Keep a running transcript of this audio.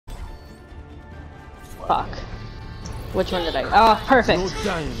Fuck. Which one did I? Oh, perfect.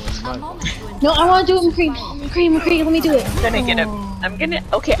 No, I want to do it, McCree, let me do it. I'm gonna get him. I'm gonna.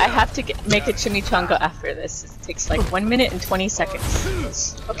 Okay, I have to make a chimichanga after this. It takes like 1 minute and 20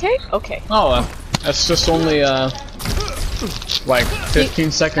 seconds. Okay? Okay. Oh, that's just only like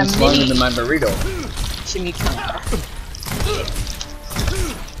 15 seconds longer than my burrito. Chimichanga.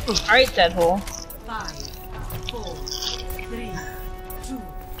 Alright, Deadhole. 5, 4, 3, 2.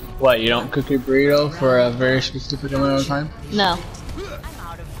 What, you don't cook your burrito for a very specific amount of time? No.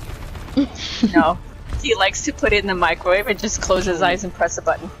 No. He likes to put it in the microwave and just close his eyes and press a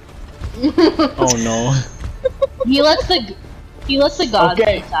button. Oh no. He lets the gods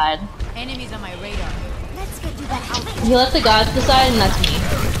decide. Enemies on my radar. Let's get to that outfit. He lets the gods decide, and that's me.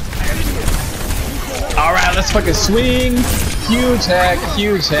 Alright, let's fucking swing! Huge hack,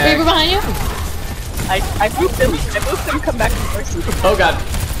 huge hack. Reaper behind you? I moved him. I moved him. Come back to first. Oh god.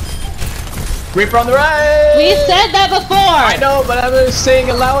 Reaper on the right! We said that before! I know, but I'm just saying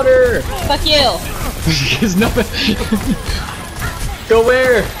it louder! Fuck you! Because no. Go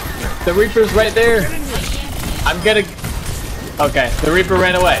where? The Reaper's right there. I'm gonna. Okay, the Reaper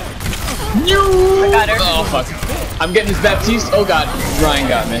ran away. I got her. Oh fuck. I'm getting his Baptiste. Oh god, Ryan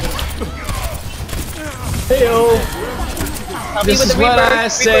got me. Heyo. This is what I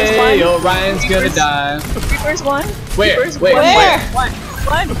say. Oh, Ryan's gonna die. Reaper's one. Where? Reaper's Where? one.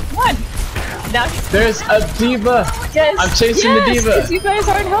 One. Now there's a diva. Yes. I'm chasing the diva. Because you guys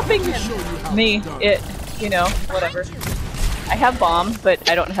aren't helping him. Me. It. You know. Whatever. I have bomb, but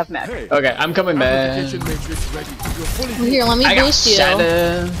I don't have mech. Okay, I'm coming back. Here, let me boost you.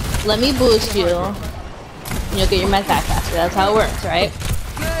 Shadow. Let me boost you. You'll get your mech back faster. That's how it works, right?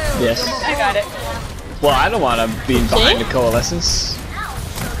 Yes. I got it. Well, I don't want to be behind the coalescence.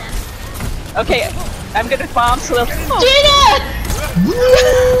 Okay, I'm gonna bomb so they'll. Gina!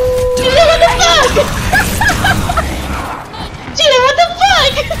 Gina, what the fuck? Gina, what the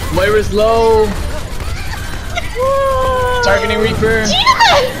fuck? Moira's low. Targeting Reaper.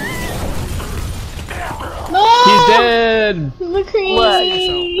 Gina! No! He's dead.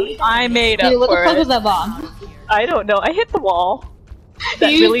 McCree. I made up Dude, what for the fuck it. was that bomb? I don't know. I hit the wall.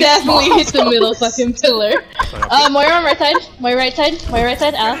 That You really definitely small hit the middle fucking pillar. Moira on right side. Moira right side. Moira right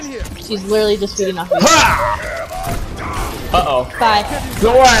side. Alex. She's literally just feeding off me. Uh-oh. Bye.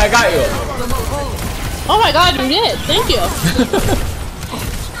 Don't worry, I got you. Oh my god, you did. Thank you.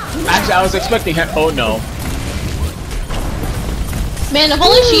 Actually, I was expecting him. Oh no. Man, if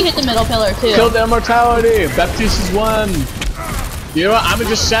only she hit the middle pillar too. Kill the immortality. Baptiste is one. You know what? I'm gonna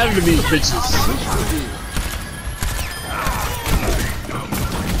just shatter these bitches.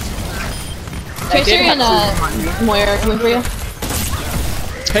 Tracer and Moira coming for you.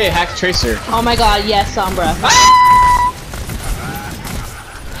 Hey, hack Tracer. Oh my god, yes, Sombra.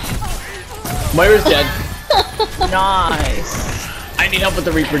 Moira's dead. Nice. I need help with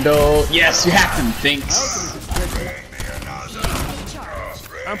the Reaper though. Yes, you hacked him. Thanks.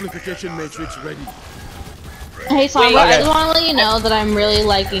 Amplification matrix ready. Hey Sombra, Okay. I just want to let you know that I'm really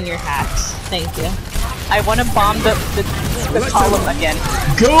liking your hacks. Thank you. I want to bomb the column again.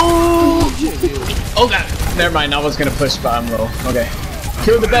 Go! Oh god. Never mind. I was gonna push, but I'm low. Okay.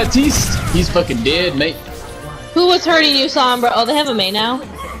 Kill the Baptiste. He's fucking dead, mate. Who was hurting you, Sombra? Oh, they have a main now?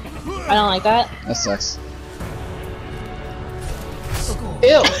 I don't like that. That sucks.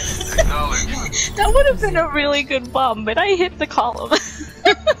 Ew. That would have been a really good bomb, but I hit the column.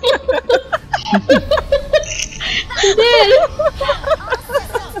 You did.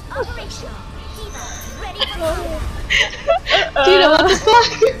 Dude, what the fuck?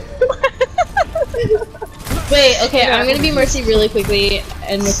 Wait, okay, I'm gonna be Mercy really quickly,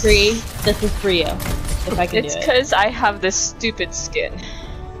 and McCree, this is for you. If I can It's do it. because I have this stupid skin.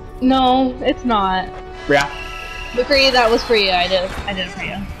 No, it's not. Yeah. McCree, that was for you. I did it for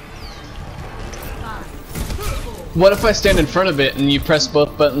you. What if I stand in front of it and you press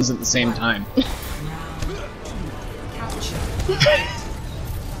both buttons at the same time?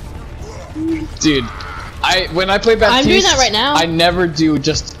 Dude, when I play Baptiste, I'm doing that right now. I never do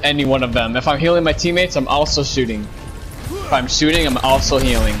just any one of them. If I'm healing my teammates, I'm also shooting. If I'm shooting, I'm also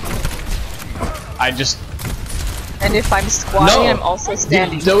healing. I just... And if I'm squatting, No. I'm also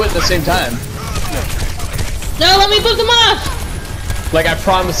standing. You do it at the same time. No, let me boot them off! Like, I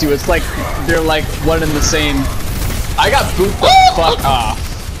promise you, it's like, they're like one and the same. I got booped the fuck off.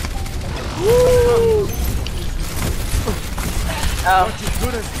 Oh,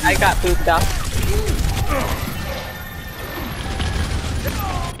 I got booped off.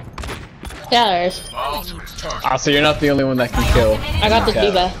 Yeah, there's. Ah, so you're not the only one that can kill. I got the Okay.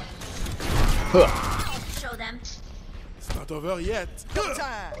 diva. Show them. It's not over yet. Go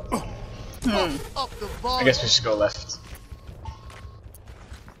time. I guess we should go left.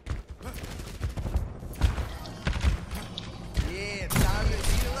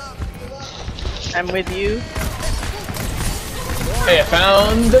 I'm with you. Hey, I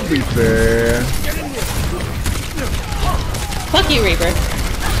found the Reaper. Fuck you, Reaper.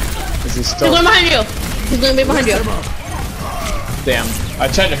 Is he He's still? going behind you. He's going to be behind you. Damn. I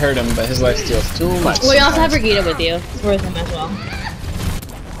tried to hurt him, but his life steals too much. We also have Brigida with you. It's worth him as well.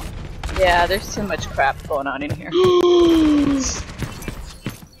 Yeah, there's too much crap going on in here.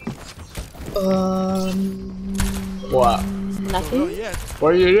 What? Nothing.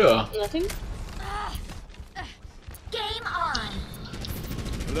 What are you doing? Nothing. Game on.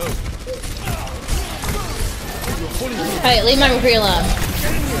 Alright, leave my Reaper alone.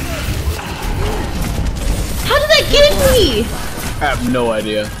 How did that get me? I have no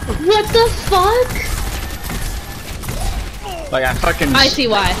idea. What the fuck? Like I fucking. I see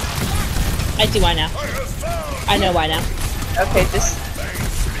why. I see why now. I know why now. Okay, just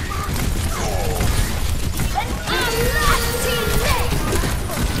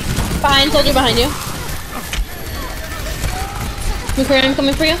Fine, soldier behind you. McCray, I'm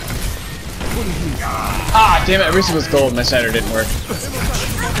coming for you. Ah, damn it! Arisa was gold. My shatter didn't work.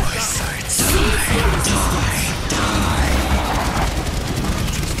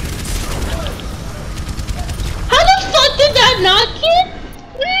 How the fuck did that not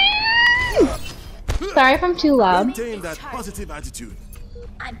get? Sorry if I'm too loud. Maintain that positive attitude.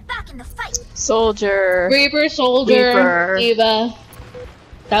 I'm back in the fight. soldier. Reaper, soldier, Reaper. Diva.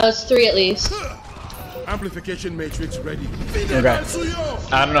 That was 3 at least. Amplification matrix ready. Okay.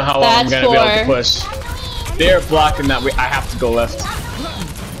 I don't know how long I'm That's gonna be able to 4. push. They're blocking that. I have to go left.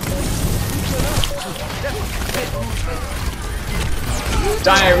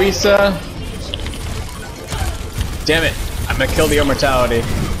 Die, Arisa. Damn it! I'm gonna kill the immortality.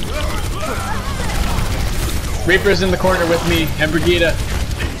 Reaper's in the corner with me, and Brigida.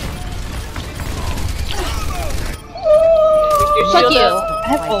 Fuck you. I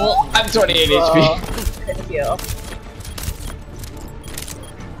have ult. I'm 28 HP. Thank you.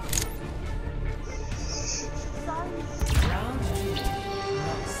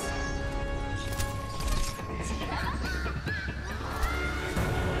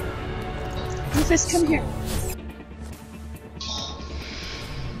 Rufus, come here.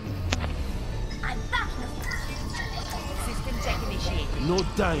 I'm back in the System check initiated. No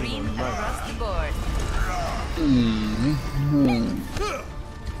dying Green on the map. across the board.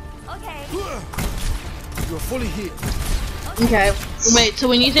 Okay. You're fully hit. Okay. Wait, so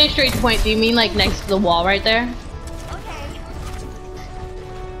when you say straight point, do you mean like next to the wall right there? Okay.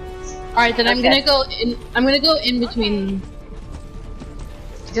 Alright, then I'm Okay. gonna go in. I'm gonna go in between.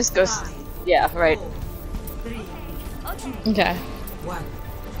 Just go. Yeah, right. Okay.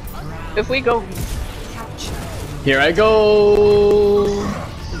 If we go, Here I go.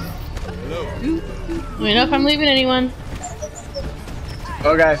 Let me know if I'm leaving anyone.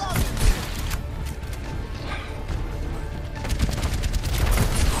 Okay.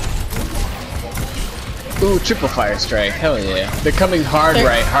 Ooh, triple fire strike. Hell yeah. They're coming hard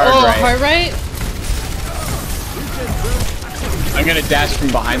right, hard oh, right. hard right? I'm gonna dash from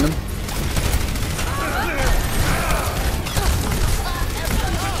behind them.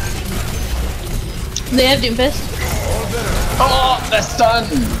 They have Doomfist. Oh, that's done.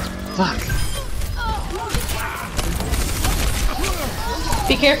 Fuck.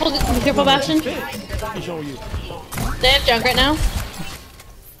 Be careful, Bastion. They have Junk right now.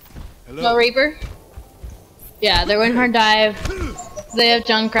 No Reaper. Yeah, they're going hard dive. They have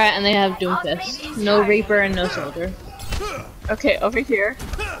Junkrat and they have Doomfist. No Reaper and no Soldier. okay, over here.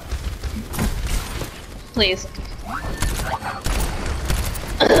 Please.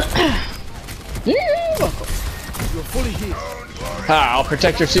 You're fully hit. Ha, I'll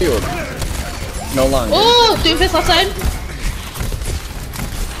protect your shield. No longer. Oh, Doomfist left side.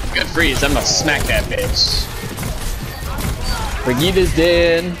 Good freeze. I'm gonna smack that bitch. Brigida's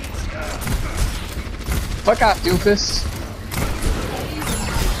dead. Fuck off, Doofus.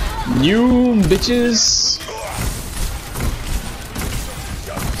 You bitches.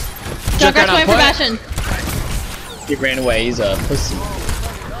 Junkrat's on going for point. Bastion. He ran away. He's a pussy.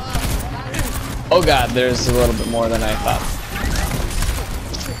 Oh god, there's a little bit more than I thought.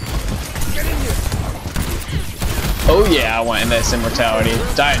 Oh yeah, I want in this immortality.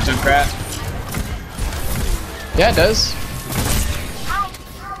 Die, Junkrat. Yeah, it does.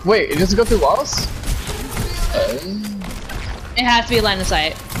 Wait, it doesn't go through walls? It has to be a line of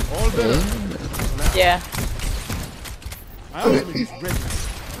sight. All better. Yeah. My ultimate is ready.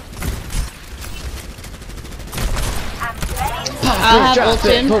 I'll have ult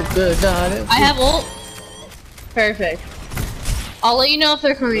soon. I have ult. Perfect. I'll let you know if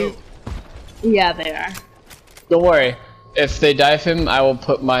they're coming. Yeah, they are. Don't worry. If they dive him, I will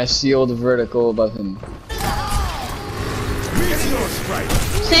put my shield vertical above him.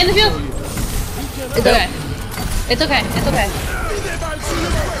 Stay in the field. It's okay. It's okay. It's okay.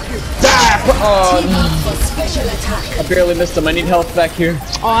 Oh, no. I barely missed him. I need health back here.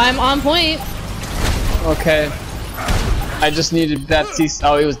 Oh, I'm on point. Okay. I just needed Baptiste.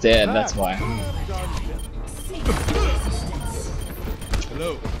 Oh, he was dead. That's why.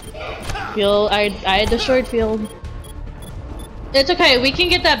 Hello. Field. I destroyed field. It's okay. We can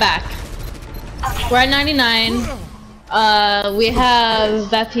get that back. We're at 99. We have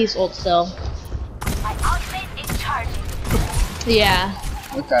Baptiste ult still. My ultimate is charging. Yeah.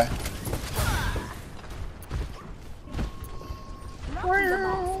 Okay.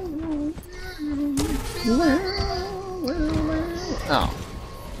 Oh.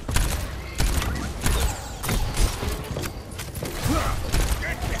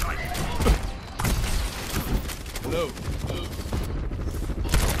 Hello.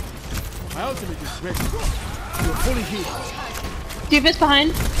 My ultimate is ready. You're fully healed. Doofus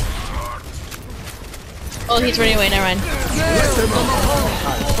behind. Oh, he's running away. Never mind.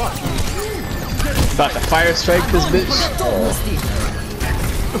 About to fire strike this bitch.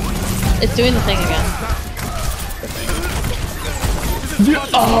 It's doing the thing again.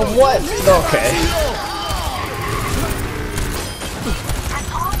 Oh, what? Okay.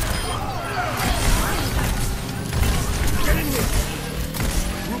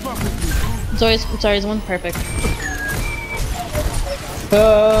 Sorry, one perfect.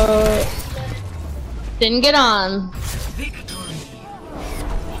 Didn't get on.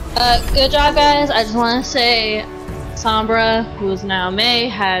 Good job, guys. I just want to say, Sombra, who is now May,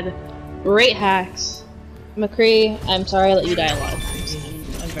 had great hacks. McCree, I'm sorry I let you die a lot of times.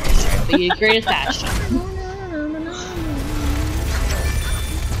 I'm very sorry, but you did great attached.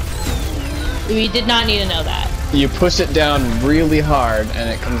 We did not need to know that. You push it down really hard and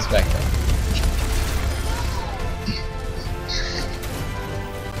it comes back up.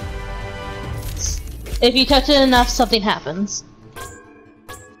 If you touch it enough, something happens.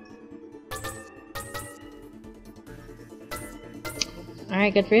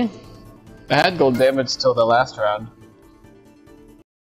 Alright, good for you. I had gold damage till the last round.